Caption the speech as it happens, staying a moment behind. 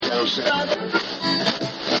Hey,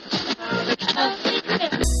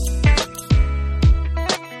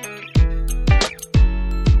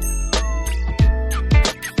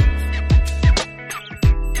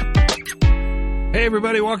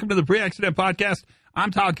 everybody. Welcome to the Pre-Accident Podcast.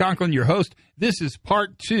 I'm Todd Conklin, your host. This is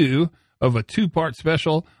part 2 of a 2-part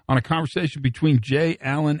special on a conversation between Jay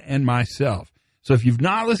Allen and myself. So if you've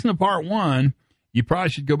not listened to part 1, you probably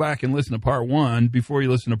should go back and listen to part 1 before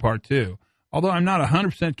you listen to part 2. Although I'm not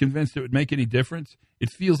 100% convinced it would make any difference, it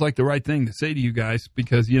feels like the right thing to say to you guys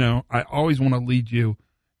because, you know, I always want to lead you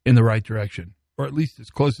in the right direction, or at least as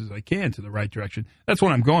close as I can to the right direction. That's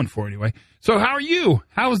what I'm going for anyway. So how are you?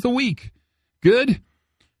 How was the week? Good?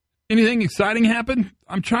 Anything exciting happen?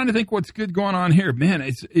 I'm trying to think what's good going on here. Man,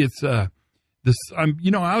 I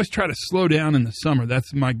always try to slow down in the summer.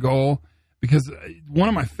 That's my goal because one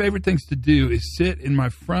of my favorite things to do is sit in my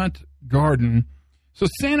front garden. So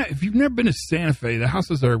if you've never been to Santa Fe, the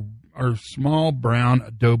houses are small brown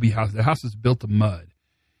adobe houses. The house is built of mud.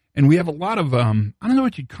 And we have a lot of, I don't know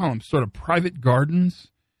what you'd call them, sort of private gardens.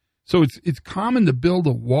 So it's common to build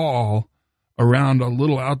a wall around a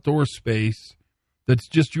little outdoor space that's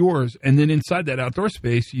just yours, and then inside that outdoor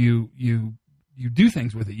space, you do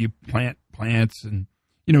things with it. You plant plants, and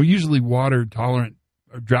usually water tolerant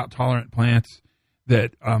or drought tolerant plants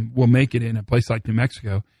that will make it in a place like New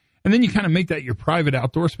Mexico. And then you kind of make that your private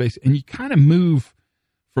outdoor space, and you kind of move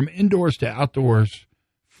from indoors to outdoors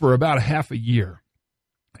for about a half a year,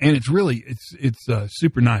 and it's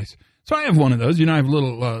super nice. So I have one of those. I have a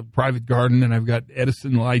little private garden, and I've got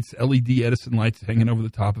Edison lights, LED Edison lights hanging over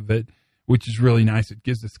the top of it, which is really nice. It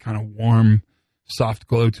gives this kind of warm, soft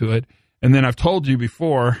glow to it. And then I've told you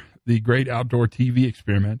before, the great outdoor TV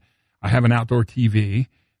experiment. I have an outdoor TV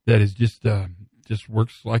that is just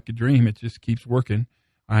works like a dream. It just keeps working.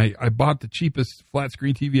 I bought the cheapest flat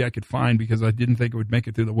screen TV I could find because I didn't think it would make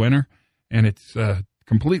it through the winter, and it's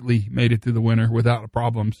completely made it through the winter without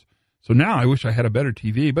problems. So now I wish I had a better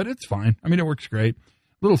TV, but it's fine. I mean, it works great.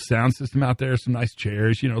 Little sound system out there, some nice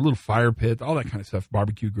chairs, a little fire pit, all that kind of stuff,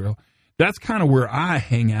 barbecue grill. That's kind of where I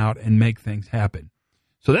hang out and make things happen.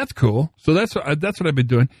 So that's cool. So that's what I've been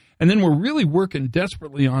doing. And then we're really working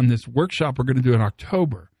desperately on this workshop we're going to do in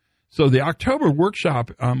October. So the October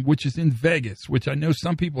workshop, which is in Vegas, which I know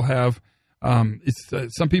some people have,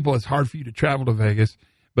 some people it's hard for you to travel to Vegas,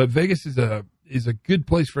 but Vegas is a good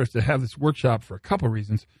place for us to have this workshop for a couple of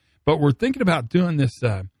reasons. But we're thinking about doing this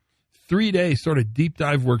 3-day sort of deep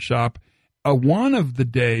dive workshop. One of the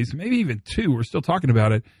days, maybe even 2, we're still talking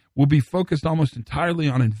about it, will be focused almost entirely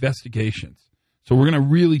on investigations. So we're going to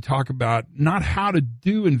really talk about not how to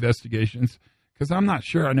do investigations, because I'm not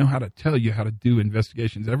sure I know how to tell you how to do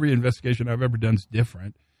investigations. Every investigation I've ever done is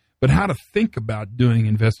different. But how to think about doing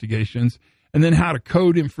investigations, and then how to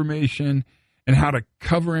code information, and how to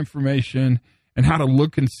cover information, and how to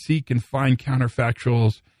look and seek and find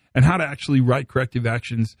counterfactuals, and how to actually write corrective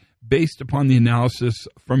actions based upon the analysis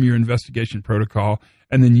from your investigation protocol,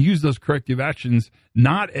 and then use those corrective actions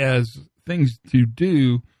not as things to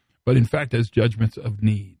do, but in fact as judgments of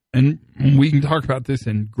need. And we can talk about this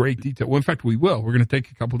in great detail. Well, in fact, we will. We're going to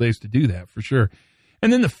take a couple days to do that for sure.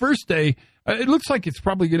 And then the first day, it looks like it's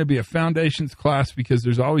probably going to be a foundations class because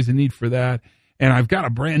there's always a need for that. And I've got a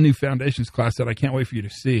brand new foundations class that I can't wait for you to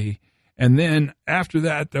see. And then after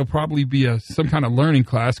that, there'll probably be some kind of learning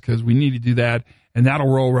class because we need to do that. And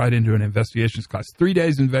that'll roll right into an investigations class. 3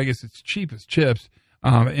 days in Vegas. It's cheap as chips.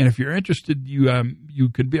 And if you're interested, you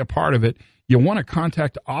could be a part of it. You'll want to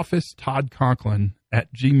contact Office Todd Conklin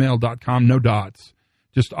at gmail.com. No dots.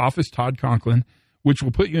 Just Office Todd Conklin, which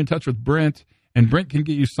will put you in touch with Brent. And Brent can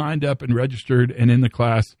get you signed up and registered and in the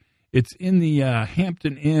class. It's in the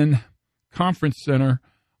Hampton Inn Conference Center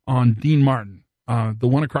on Dean Martin. The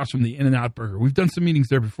one across from the In-N-Out Burger. We've done some meetings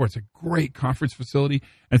there before. It's a great conference facility,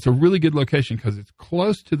 and it's a really good location because it's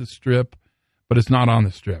close to the Strip, but it's not on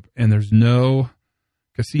the Strip, and there's no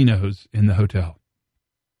casinos in the hotel.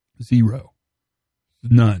 0.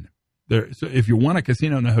 None. So if you want a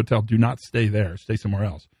casino in a hotel, do not stay there. Stay somewhere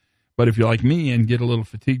else. But if you're like me and get a little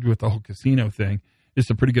fatigued with the whole casino thing, it's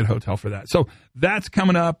a pretty good hotel for that. So that's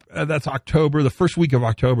coming up. That's October. The first week of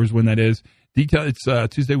October is when that is. It's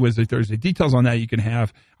Tuesday, Wednesday, Thursday. Details on that you can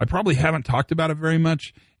have. I probably haven't talked about it very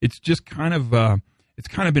much. It's just kind of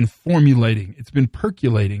been formulating. It's been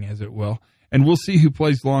percolating, as it will. And we'll see who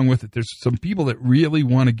plays along with it. There's some people that really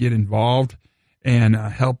want to get involved and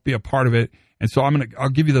help be a part of it. And so I'll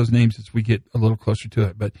give you those names as we get a little closer to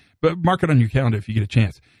it. But mark it on your calendar if you get a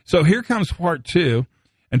chance. So here comes part 2.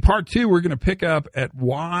 And part 2, we're going to pick up at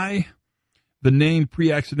why the name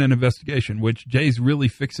pre-accident investigation, which Jay's really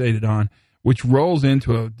fixated on, which rolls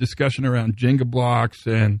into a discussion around Jenga blocks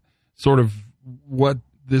and sort of what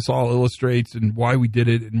this all illustrates and why we did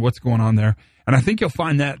it and what's going on there. And I think you'll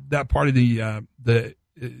find that part of the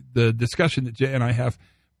discussion that Jay and I have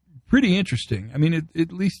pretty interesting. I mean,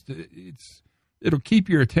 at least it'll keep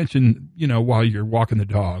your attention, while you're walking the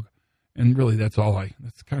dog. And really, that's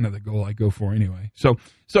kind of the goal I go for anyway. So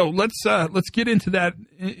let's get into that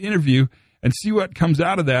interview and see what comes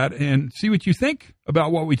out of that and see what you think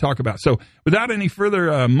about what we talk about. So without any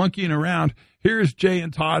further monkeying around, here's Jay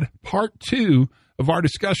and Todd, part 2 of our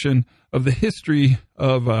discussion of the history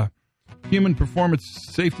of human performance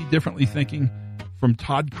safety differently thinking from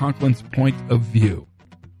Todd Conklin's point of view.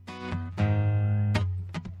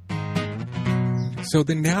 So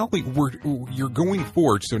then now you're going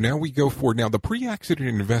forward. So now we go forward. Now the pre-accident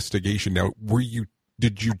investigation. Now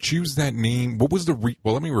did you choose that name? What was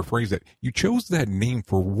well, let me rephrase that. You chose that name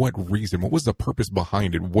for what reason? What was the purpose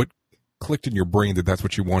behind it? What clicked in your brain that that's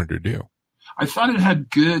what you wanted to do? I thought it had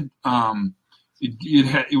good,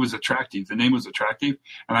 it was attractive. The name was attractive.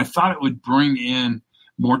 And I thought it would bring in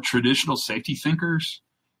more traditional safety thinkers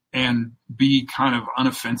and be kind of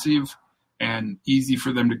unoffensive and easy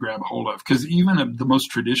for them to grab a hold of. Because even the most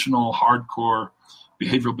traditional, hardcore,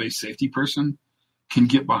 behavioral-based safety person can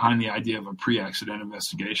get behind the idea of a pre-accident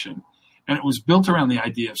investigation. And it was built around the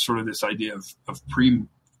idea of sort of this idea of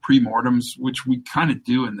pre-mortems, which we kind of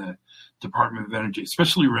do in the Department of Energy,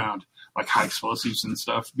 especially around like high explosives and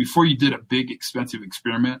stuff. Before you did a big, expensive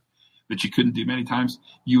experiment that you couldn't do many times,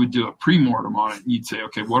 you would do a pre-mortem on it. And you'd say,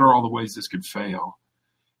 okay, what are all the ways this could fail?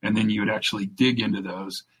 And then you would actually dig into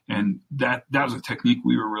those. And that was a technique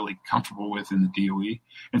we were really comfortable with in the DOE.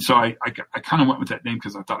 And so I kind of went with that name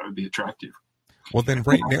because I thought it would be attractive. Well, then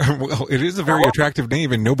right now, it is a very attractive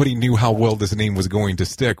name, and nobody knew how well this name was going to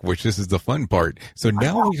stick, which this is the fun part. So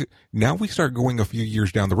now we start going a few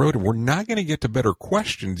years down the road, and we're not going to get to better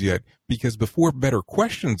questions yet, because before better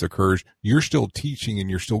questions occurs, you're still teaching and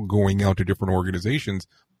you're still going out to different organizations.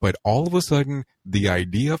 But all of a sudden, the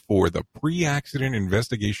idea for the pre-accident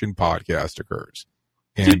investigation podcast occurs.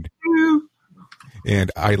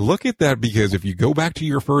 And I look at that because if you go back to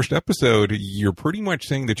your first episode, you're pretty much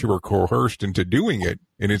saying that you were coerced into doing it.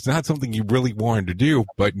 And it's not something you really wanted to do.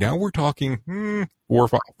 But now we're talking 4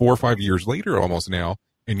 or 5 years later almost now,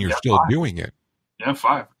 and you're still doing it. Yeah,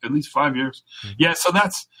 at least 5 years. Mm-hmm. Yeah,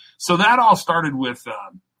 so that all started with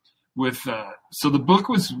so the book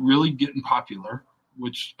was really getting popular,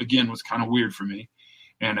 which again was kind of weird for me.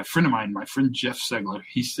 And a friend of mine, my friend Jeff Segler,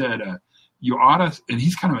 he said, you ought to, and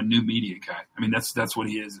he's kind of a new media guy. I mean, that's what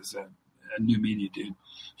he is a new media dude.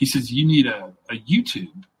 He says, you need a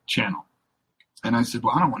YouTube channel. And I said,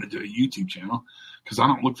 well, I don't want to do a YouTube channel because I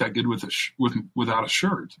don't look that good without a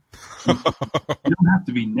shirt. You don't have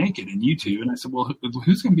to be naked in YouTube. And I said, well,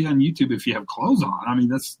 who's going to be on YouTube if you have clothes on? I mean,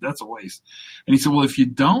 that's a waste. And he said, well, if you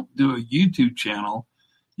don't do a YouTube channel,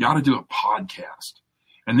 you ought to do a podcast.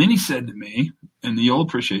 And then he said to me, and you'll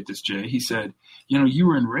appreciate this, Jay, he said, you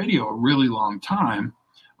were in radio a really long time.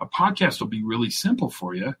 A podcast will be really simple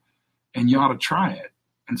for you, and you ought to try it.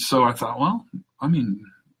 And so I thought, well, I mean,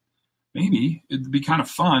 maybe it'd be kind of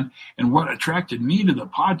fun. And what attracted me to the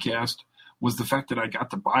podcast was the fact that I got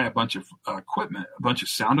to buy a bunch of equipment, a bunch of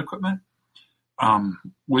sound equipment,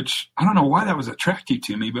 which I don't know why that was attractive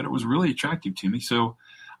to me, but it was really attractive to me. So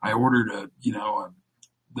I ordered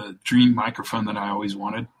the dream microphone that I always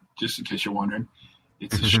wanted, just in case you're wondering.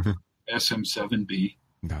 It's a SM7B.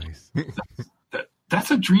 Nice.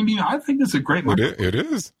 That's a dreamy. I think that's a great microphone. It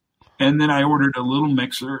is. And then I ordered a little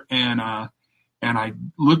mixer, and I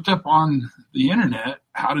looked up on the internet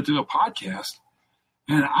how to do a podcast,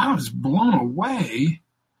 and I was blown away.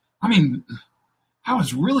 I mean, I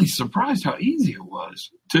was really surprised how easy it was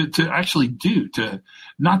to actually do.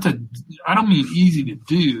 I don't mean easy to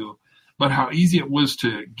do, but how easy it was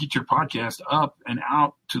to get your podcast up and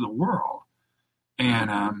out to the world.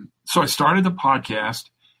 And so I started the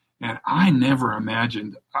podcast, and I never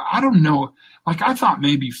imagined, I don't know, like I thought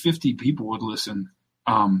maybe 50 people would listen.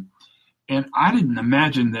 And I didn't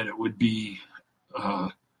imagine that it would be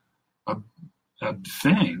a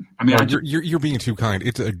thing. I mean, you're being too kind.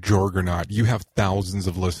 It's a juggernaut. You have thousands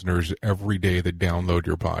of listeners every day that download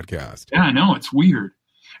your podcast. Yeah, I know. It's weird.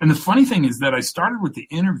 And the funny thing is that I started with the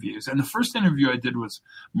interviews, and the first interview I did was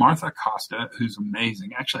Martha Costa, who's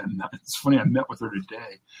amazing. Actually, it's funny, I met with her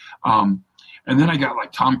today. And then I got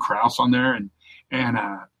like Tom Krause on there, and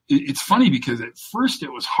it's funny because at first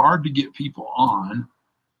it was hard to get people on,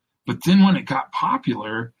 but then when it got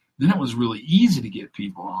popular, then it was really easy to get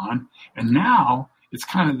people on. And now it's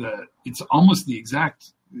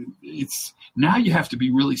now you have to be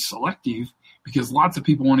really selective, because lots of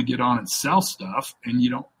people want to get on and sell stuff, and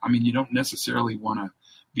you don't necessarily want to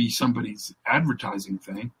be somebody's advertising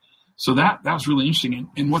thing. So that was really interesting.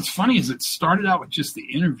 And what's funny is it started out with just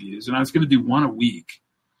the interviews, and I was going to do one a week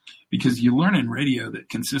because you learn in radio that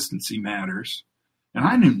consistency matters. And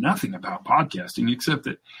I knew nothing about podcasting except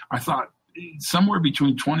that I thought somewhere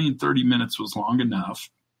between 20 and 30 minutes was long enough.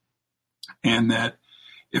 And that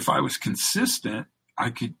if I was consistent, I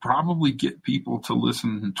could probably get people to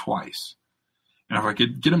listen twice. And if I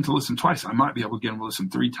could get them to listen twice, I might be able to get them to listen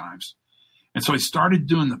 3 times. And so I started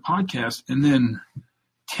doing the podcast, and then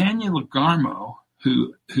Tanya Lagarmo,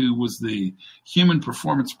 who was the human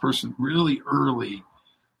performance person really early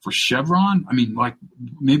for Chevron. I mean, like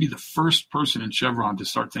maybe the first person in Chevron to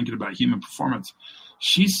start thinking about human performance.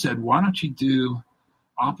 She said, why don't you do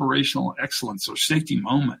operational excellence or safety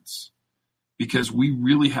moments? Because we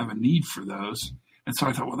really have a need for those. And so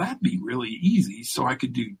I thought, well, that'd be really easy. So I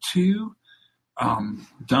could do 2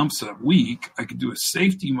 dumps a week. I could do a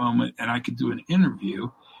safety moment, and I could do an interview.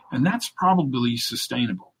 And that's probably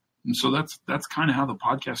sustainable. And so that's kind of how the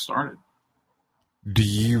podcast started. Do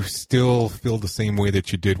you still feel the same way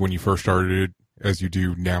that you did when you first started as you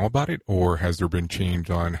do now about it? Or has there been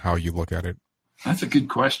change on how you look at it? That's a good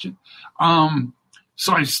question.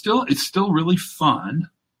 So it's still really fun,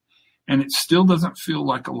 and it still doesn't feel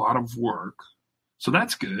like a lot of work. So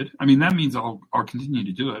that's good. I mean, that means I'll continue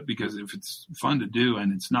to do it, because if it's fun to do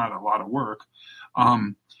and it's not a lot of work,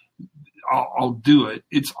 I'll do it.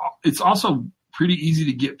 It's also pretty easy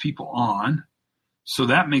to get people on, so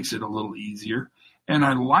that makes it a little easier. And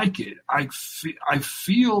I like it. I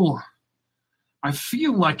feel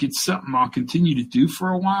like it's something I'll continue to do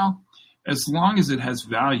for a while, as long as it has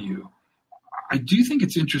value. I do think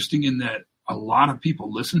it's interesting in that a lot of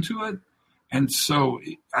people listen to it. And so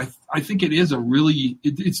I think it is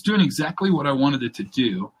it's doing exactly what I wanted it to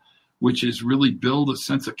do, which is really build a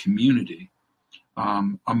sense of community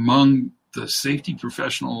among the safety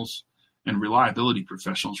professionals and reliability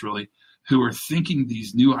professionals, really, who are thinking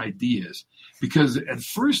these new ideas. Because at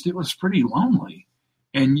first it was pretty lonely,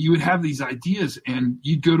 and you would have these ideas, and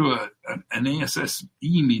you'd go to an ASSE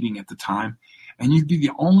meeting at the time, and you'd be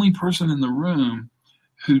the only person in the room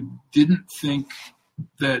who didn't think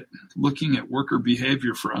that looking at worker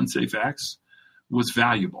behavior for unsafe acts was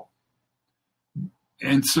valuable.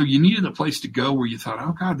 And so you needed a place to go where you thought,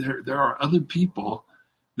 oh God, there are other people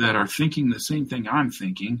that are thinking the same thing I'm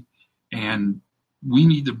thinking, and we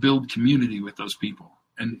need to build community with those people.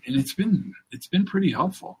 And it's been pretty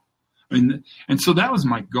helpful. I mean, and so that was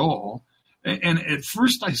my goal. And at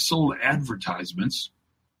first I sold advertisements,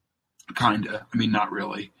 kinda. I mean, not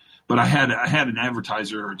really. But I had an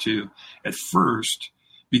advertiser or two at first,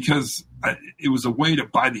 because it was a way to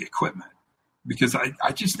buy the equipment, because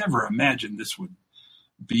I just never imagined this would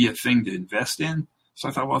be a thing to invest in. So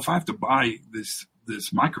I thought, well, if I have to buy this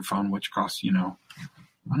microphone, which costs, I don't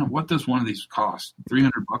know, what does one of these cost?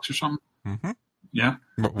 $300 or something? Mm-hmm. Yeah.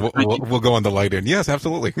 We'll go on the light end. Yes,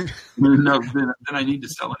 absolutely. No, then I need to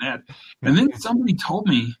sell an ad. And then somebody told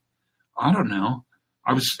me, I don't know,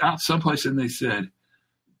 I was out someplace and they said,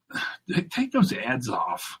 take those ads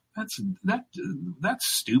off. That's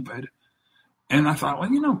stupid. And I thought,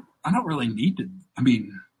 well, I don't really need to. I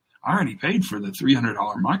mean, I already paid for the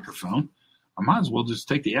 $300 microphone. I might as well just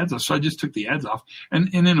take the ads off. So I just took the ads off.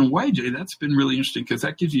 And in a way, Jay, that's been really interesting, because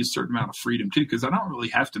that gives you a certain amount of freedom too, because I don't really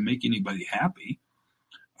have to make anybody happy.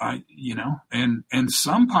 And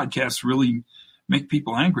some podcasts really make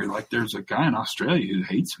people angry. Like there's a guy in Australia who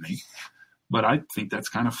hates me, but I think that's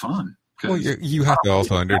kind of fun. Well, you have to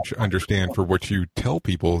also understand, for what you tell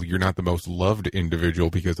people, you're not the most loved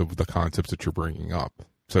individual because of the concepts that you're bringing up.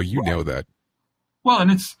 So know that. Well,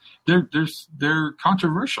 and they're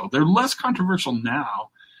controversial. They're less controversial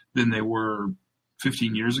now than they were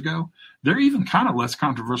 15 years ago. They're even kind of less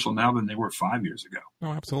controversial now than they were 5 years ago.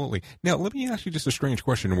 Oh, absolutely. Now, let me ask you just a strange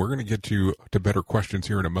question. We're going to get to better questions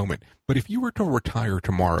here in a moment. But if you were to retire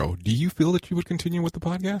tomorrow, do you feel that you would continue with the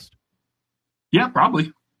podcast? Yeah,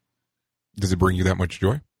 probably. Does it bring you that much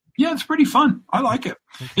joy? Yeah, it's pretty fun. I like it.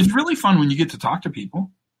 It's really fun when you get to talk to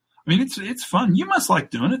people. I mean, it's fun. You must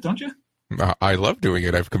like doing it, don't you? I love doing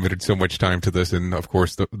it. I've committed so much time to this, and of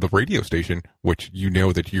course, the radio station, which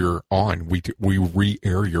that you're on, we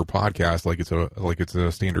re-air your podcast like it's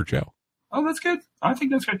a standard show. Oh, that's good. I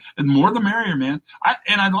think that's good, and more the merrier, man.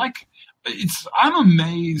 I'm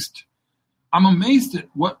amazed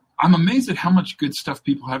at how much good stuff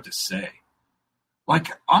people have to say. Like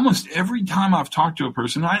almost every time I've talked to a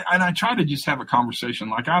person, I try to just have a conversation.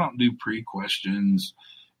 Like I don't do pre-questions,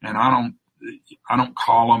 and I don't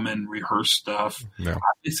call them and rehearse stuff. No.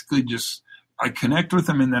 I basically I connect with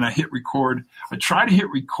them, and then I hit record. I try to hit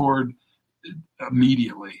record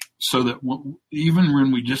immediately, so that even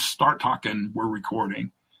when we just start talking, we're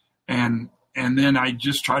recording. And then I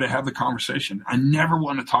just try to have the conversation. I never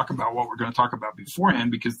want to talk about what we're going to talk about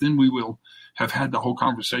beforehand, because then we will have had the whole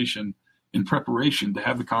conversation in preparation to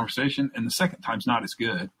have the conversation, and the second time's not as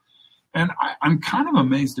good. And I'm kind of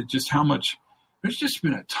amazed at just how much, there's just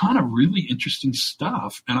been a ton of really interesting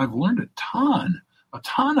stuff, and I've learned a ton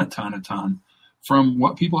from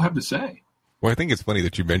what people have to say. Well, I think it's funny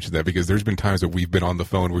that you mentioned that, because there's been times that we've been on the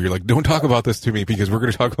phone where you're like, don't talk about this to me because we're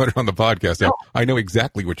going to talk about it on the podcast. No. I know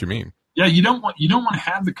exactly what you mean. Yeah, you don't want to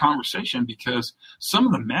have the conversation, because some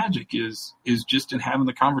of the magic is just in having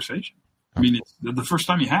the conversation. I mean, it's the first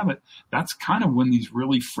time you have it, that's kind of when these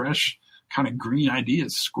really fresh, kind of green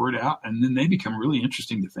ideas squirt out, and then they become really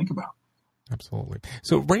interesting to think about. Absolutely.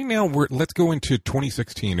 So right now, let's go into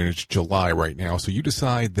 2016, and it's July right now. So you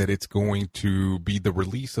decide that it's going to be the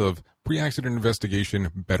release of Pre-Accident Investigation,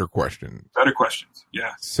 Better Questions. Better Questions,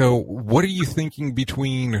 yeah. So what are you thinking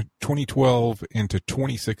between 2012 into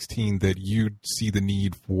 2016 that you'd see the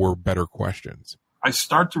need for better questions? I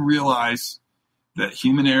start to realize that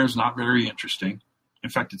human error is not very interesting. In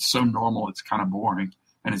fact, it's so normal, it's kind of boring,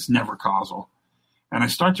 and it's never causal. And I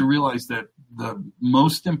start to realize that the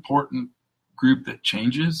most important group that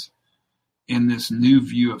changes in this new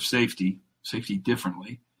view of safety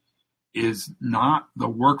differently, is not the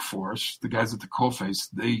workforce, the guys at the coalface,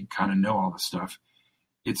 they kind of know all the stuff.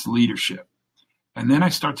 It's leadership. And then I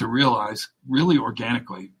start to realize, really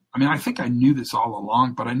organically, I mean, I think I knew this all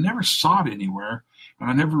along, but I never saw it anywhere, and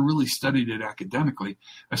I never really studied it academically.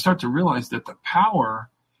 I start to realize that the power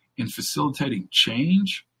in facilitating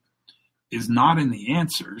change is not in the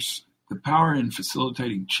answers. The power in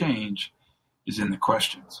facilitating change is in the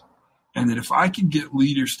questions. And that if I can get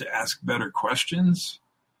leaders to ask better questions,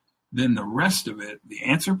 then the rest of it, the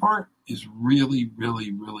answer part, is really,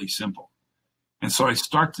 really, really simple. And so I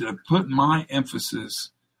start to put my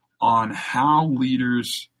emphasis on how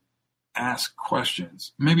leaders ask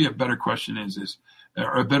questions. Maybe a better question is this,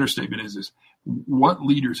 or a better statement is this: what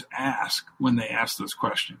leaders ask when they ask those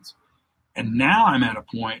questions. And now I'm at a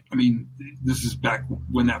point, I mean, this is back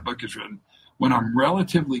when that book is written, when I'm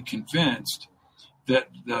relatively convinced that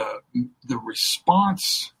the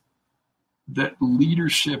response that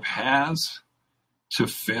leadership has to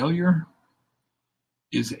failure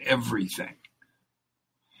is everything.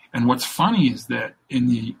 And what's funny is that in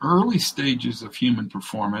the early stages of human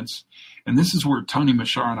performance, and this is where Tony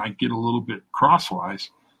Machar and I get a little bit crosswise,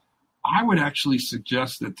 I would actually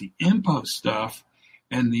suggest that the IMPO stuff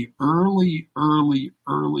and the early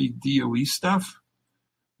DOE stuff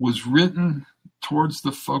was written towards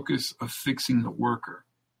the focus of fixing the worker.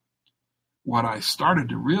 What I started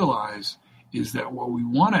to realize is that what we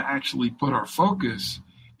want to actually put our focus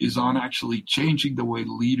is on actually changing the way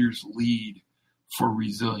leaders lead for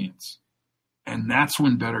resilience. And that's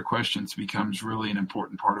when Better Questions becomes really an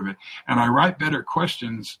important part of it. And I write Better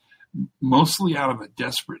Questions mostly out of a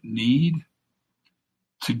desperate need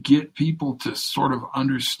to get people to sort of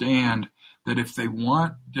understand that if they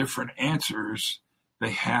want different answers,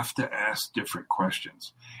 they have to ask different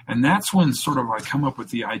questions. And that's when sort of I come up with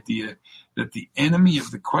the idea that the enemy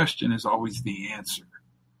of the question is always the answer.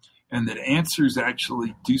 And that answers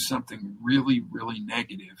actually do something really, really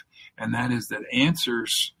negative. And that is that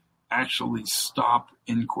answers actually stop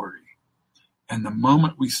inquiry. And the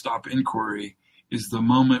moment we stop inquiry is the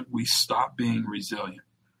moment we stop being resilient.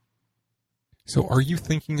 So are you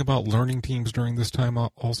thinking about learning teams during this time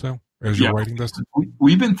also, as you're writing this?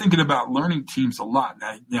 We've been thinking about learning teams a lot.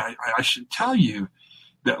 Now, I should tell you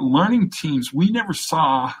that learning teams,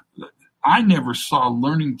 I never saw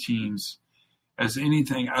learning teams as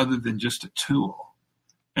anything other than just a tool.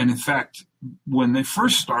 And in fact, when they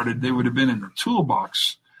first started, they would have been in the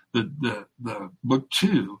toolbox, the book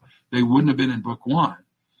 2. They wouldn't have been in book 1,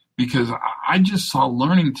 because I just saw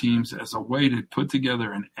learning teams as a way to put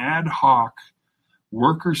together an ad hoc,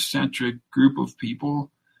 worker-centric group of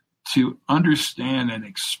people to understand and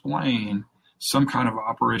explain some kind of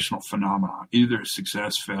operational phenomenon, either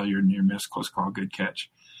success, failure, near miss, close call, good catch.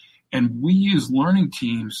 And we use learning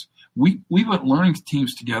teams. We put learning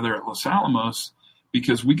teams together at Los Alamos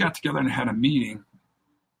because we got together and had a meeting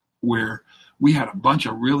where we had a bunch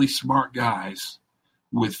of really smart guys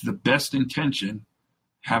with the best intention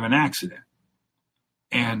have an accident.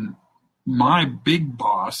 And my big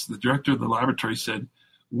boss, the director of the laboratory, said,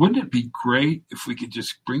 wouldn't it be great if we could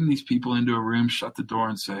just bring these people into a room, shut the door,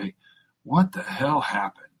 and say, what the hell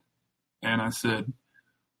happened? And I said,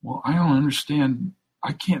 well, I don't understand.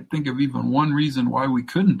 I can't think of even one reason why we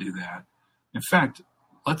couldn't do that. In fact,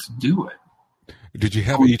 let's do it. Did you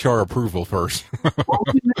have HR approval first? Well,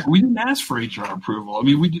 we didn't ask for HR approval. I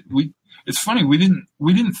mean, it's funny. We didn't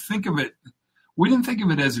think of it. We didn't think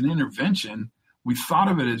of it as an intervention. We thought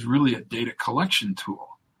of it as really a data collection tool.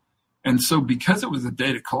 And so because it was a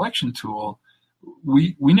data collection tool,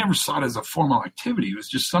 we never saw it as a formal activity. It was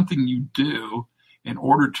just something you do in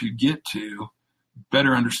order to get to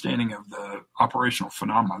better understanding of the operational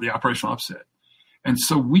phenomena, the operational upset. And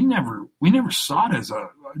so we never saw it as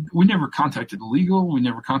we never contacted legal, we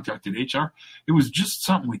never contacted HR. It was just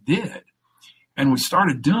something we did. And we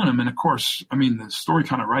started doing them. And of course, I mean, the story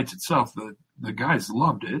kind of writes itself. The guys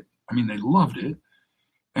loved it. I mean, they loved it.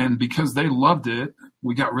 And because they loved it,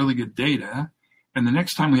 we got really good data. And the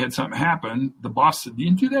next time we had something happen, the boss said, "You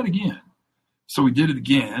can do that again." So we did it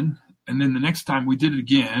again. And then the next time we did it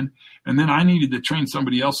again. And then I needed to train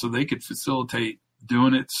somebody else so they could facilitate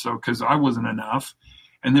doing it. So, because I wasn't enough.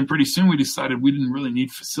 And then pretty soon we decided we didn't really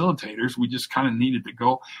need facilitators. We just kind of needed to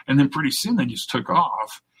go. And then pretty soon they just took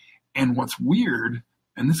off. And what's weird,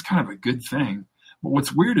 and this is kind of a good thing, but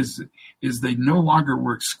what's weird is they no longer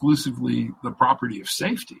were exclusively the property of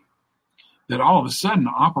safety. That all of a sudden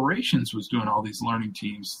operations was doing all these learning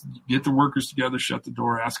teams, get the workers together, shut the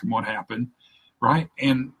door, ask them what happened, right?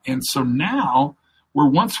 And so now, where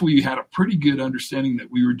once we had a pretty good understanding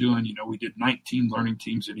that we were doing, we did 19 learning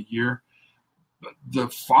teams in a year. But the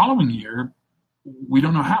following year, we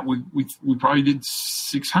don't know how, we probably did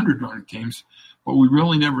 600 learning teams, but we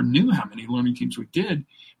really never knew how many learning teams we did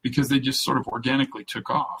because they just sort of organically took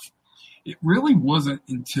off. It really wasn't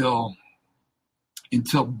until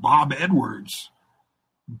Bob Edwards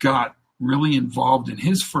got really involved in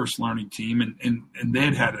his first learning team, and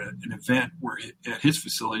they had an event where at his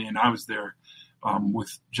facility, and I was there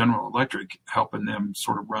with General Electric helping them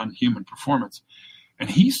sort of run human performance. And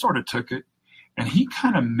he sort of took it and he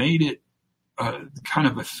kind of made it kind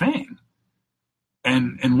of a thing.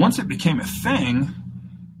 And once it became a thing,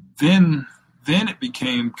 then it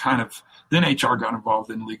became then HR got involved,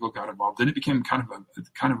 then legal got involved, then it became kind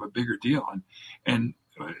of a bigger deal. And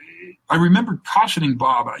I remember cautioning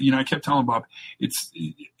Bob. I kept telling Bob,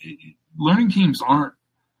 learning teams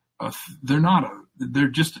they're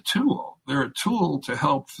just a tool. They're a tool to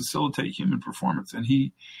help facilitate human performance. And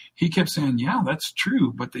he kept saying, yeah, that's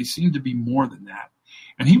true, but they seem to be more than that.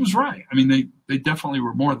 And he was right. I mean, they definitely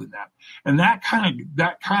were more than that. And that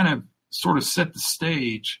kind of sort of set the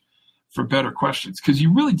stage for better questions, because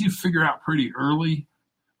you really do figure out pretty early.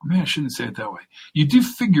 I shouldn't say it that way. You do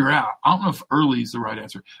figure out, I don't know if early is the right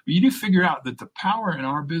answer, but you do figure out that the power in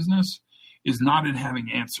our business is not in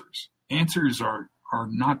having answers. Answers are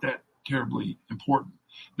not that terribly important.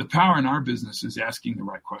 The power in our business is asking the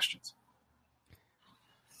right questions.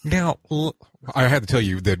 Now, I had to tell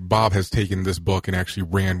you that Bob has taken this book and actually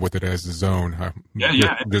ran with it as his own.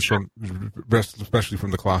 Especially from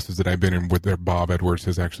the classes that I've been in with that Bob Edwards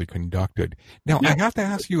has actually conducted. Now, I have to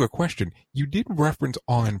ask you a question. You did reference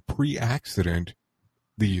on Pre-Accident,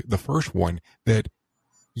 the first one, that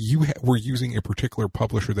you were using a particular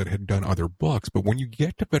publisher that had done other books, but when you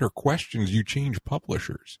get to Better Questions, you change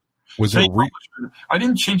publishers. Was there I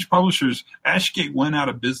didn't change publishers. Ashgate went out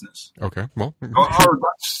of business. Okay, well, or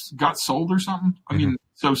got sold or something. I mean,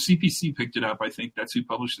 so CPC picked it up. I think that's who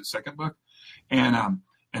published the second book, and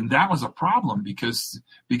that was a problem because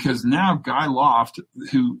now Guy Loft,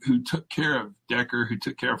 who took care of Decker, who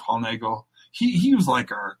took care of Hallnagel, he was like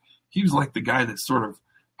the guy that sort of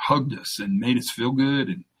hugged us and made us feel good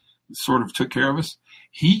and sort of took care of us.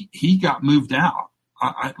 He got moved out.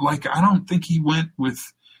 I don't think he went with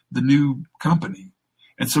the new company.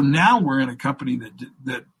 And so now we're in a company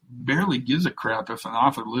that barely gives a crap if an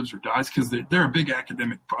author lives or dies, because they're a big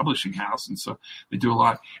academic publishing house, and so they do a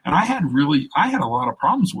lot. And I had a lot of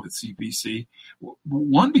problems with CPC.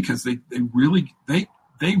 One, because they really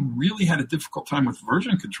had a difficult time with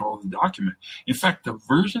version control of the document. In fact, the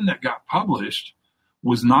version that got published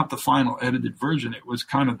was not the final edited version. It was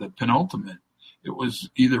kind of the penultimate. It was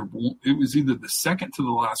either the second to the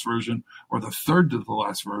last version or the third to the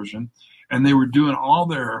last version, and they were doing all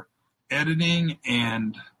their editing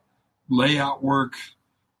and layout work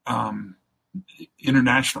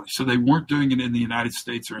internationally. So they weren't doing it in the United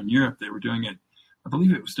States or in Europe. They were doing it, I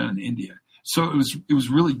believe it was done in India. So it was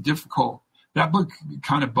really difficult. That book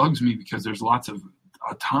kind of bugs me because there's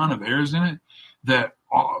a ton of errors in it that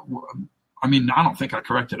I don't think I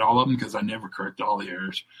corrected all of them because I never correct all the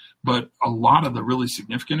errors, but a lot of the really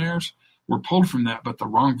significant errors were pulled from that, but the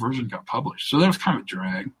wrong version got published. So that was kind of a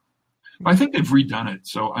drag. But I think they've redone it.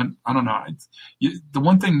 So I don't know. The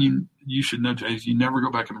one thing you should know, Jay, is you never go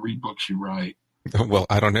back and read books you write. Well,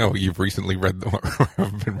 I don't know. You've recently read them.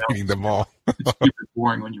 I've been reading them all. It's super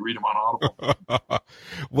boring when you read them on Audible.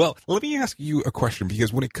 Well, let me ask you a question,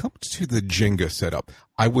 because when it comes to the Jenga setup,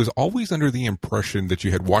 I was always under the impression that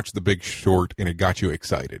you had watched The Big Short and it got you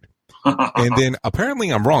excited. And then apparently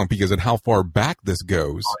I'm wrong, because of how far back this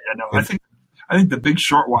goes. Oh, yeah, no, I think The Big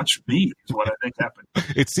Short watched me is what I think happened.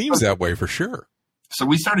 It seems that way for sure. So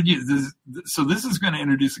we started using this. So this is going to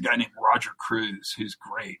introduce a guy named Roger Cruz, who's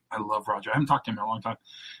great. I love Roger. I haven't talked to him in a long time,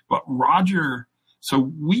 but Roger. So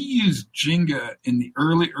we used Jenga in the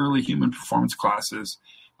early human performance classes,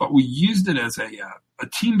 but we used it as a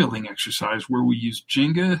team building exercise where we used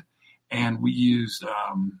Jenga and we used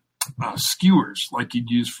skewers like you'd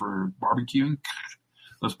use for barbecuing,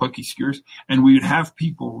 those pokey skewers, and we would have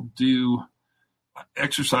people do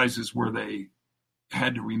exercises where they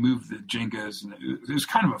had to remove the Jengas, and it was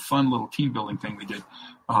kind of a fun little team building thing we did.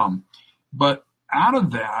 But out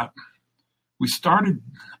of that, we started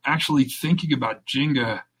actually thinking about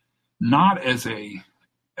Jenga not as a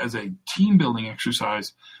team building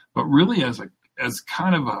exercise, but really as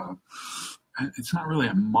kind of it's not really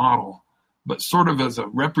a model, but sort of as a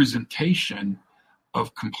representation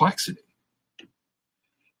of complexity.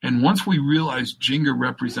 And once we realized Jenga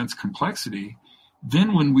represents complexity,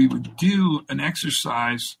 then when we would do an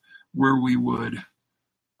exercise where we would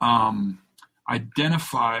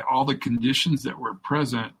identify all the conditions that were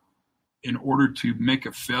present in order to make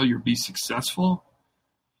a failure be successful,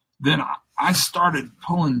 then I started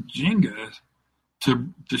pulling Jenga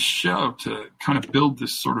to kind of build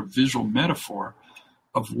this sort of visual metaphor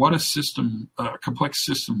of what a complex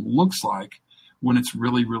system looks like when it's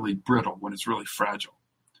really, really brittle, when it's really fragile.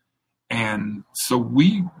 And so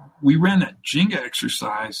we ran that Jenga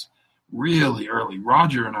exercise really early.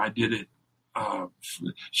 Roger and I did it.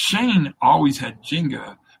 Shane always had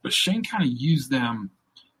Jenga, but Shane kind of used them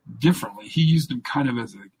differently. He used them kind of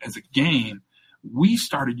as a game. We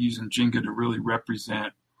started using Jenga to really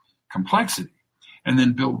represent complexity. And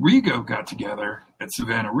then Bill Rigo got together at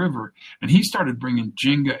Savannah River, and he started bringing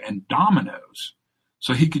Jenga and dominoes.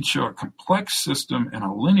 So he could show a complex system and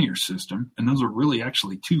a linear system, and those are really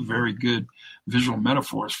actually two very good visual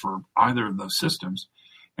metaphors for either of those systems.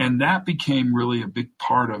 And that became really a big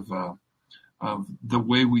part of the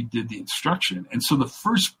way we did the instruction. And so the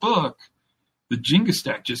first book, the Jenga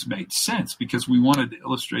Stack, just made sense because we wanted to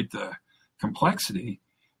illustrate the complexity.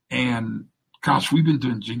 And gosh, we've been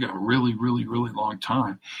doing Jenga a really, really, really long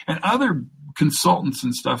time. And other consultants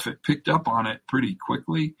and stuff had picked up on it pretty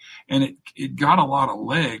quickly, and it got a lot of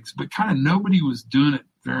legs, but kind of nobody was doing it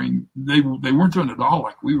they weren't doing it at all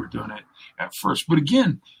like we were doing it at first. But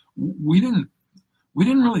again, we didn't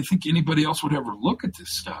really think anybody else would ever look at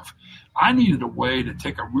this stuff. I needed a way to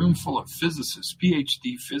take a room full of physicists,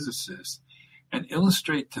 PhD physicists, and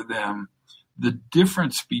illustrate to them the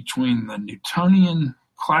difference between the Newtonian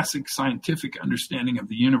classic scientific understanding of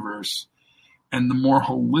the universe and the more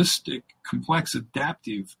holistic, complex,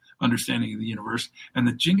 adaptive understanding of the universe. And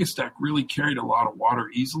the Jenga Stack really carried a lot of water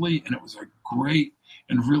easily, and it was a great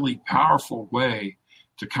and really powerful way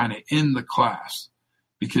to kind of end the class,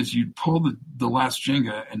 because you'd pull the last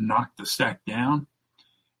Jenga and knock the stack down,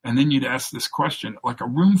 and then you'd ask this question, like a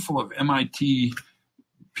room full of MIT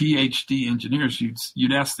PhD engineers,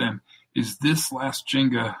 you'd ask them, is this last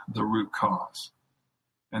Jenga the root cause?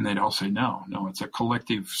 And they'd all say, no, it's a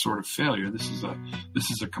collective sort of failure. This is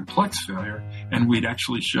a complex failure. And we'd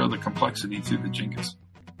actually show the complexity through the Jengas.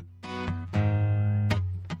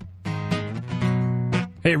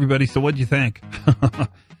 Hey, everybody. So what'd you think?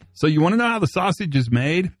 So you want to know how the sausage is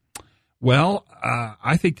made? Well,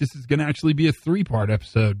 I think this is going to actually be a 3-part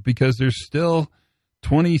episode, because there's still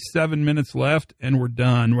 27 minutes left and we're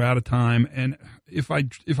done. We're out of time. And if I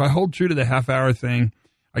hold true to the half-hour thing,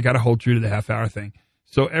 I got to hold true to the half-hour thing.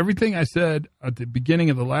 So everything I said at the beginning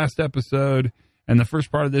of the last episode and the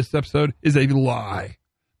first part of this episode is a lie,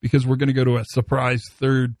 because we're going to go to a surprise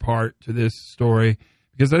third part to this story,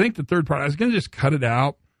 because I think the third part, I was going to just cut it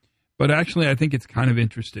out, but actually I think it's kind of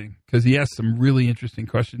interesting because he asked some really interesting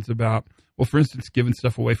questions about, well, for instance, giving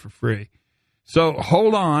stuff away for free. So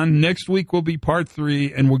hold on. Next week will be part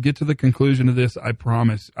 3, and we'll get to the conclusion of this. I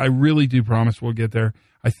promise. I really do promise we'll get there.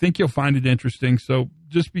 I think you'll find it interesting, so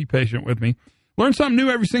just be patient with me. Learn something new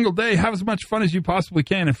every single day. Have as much fun as you possibly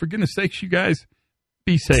can. And for goodness sakes, you guys,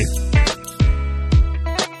 be safe.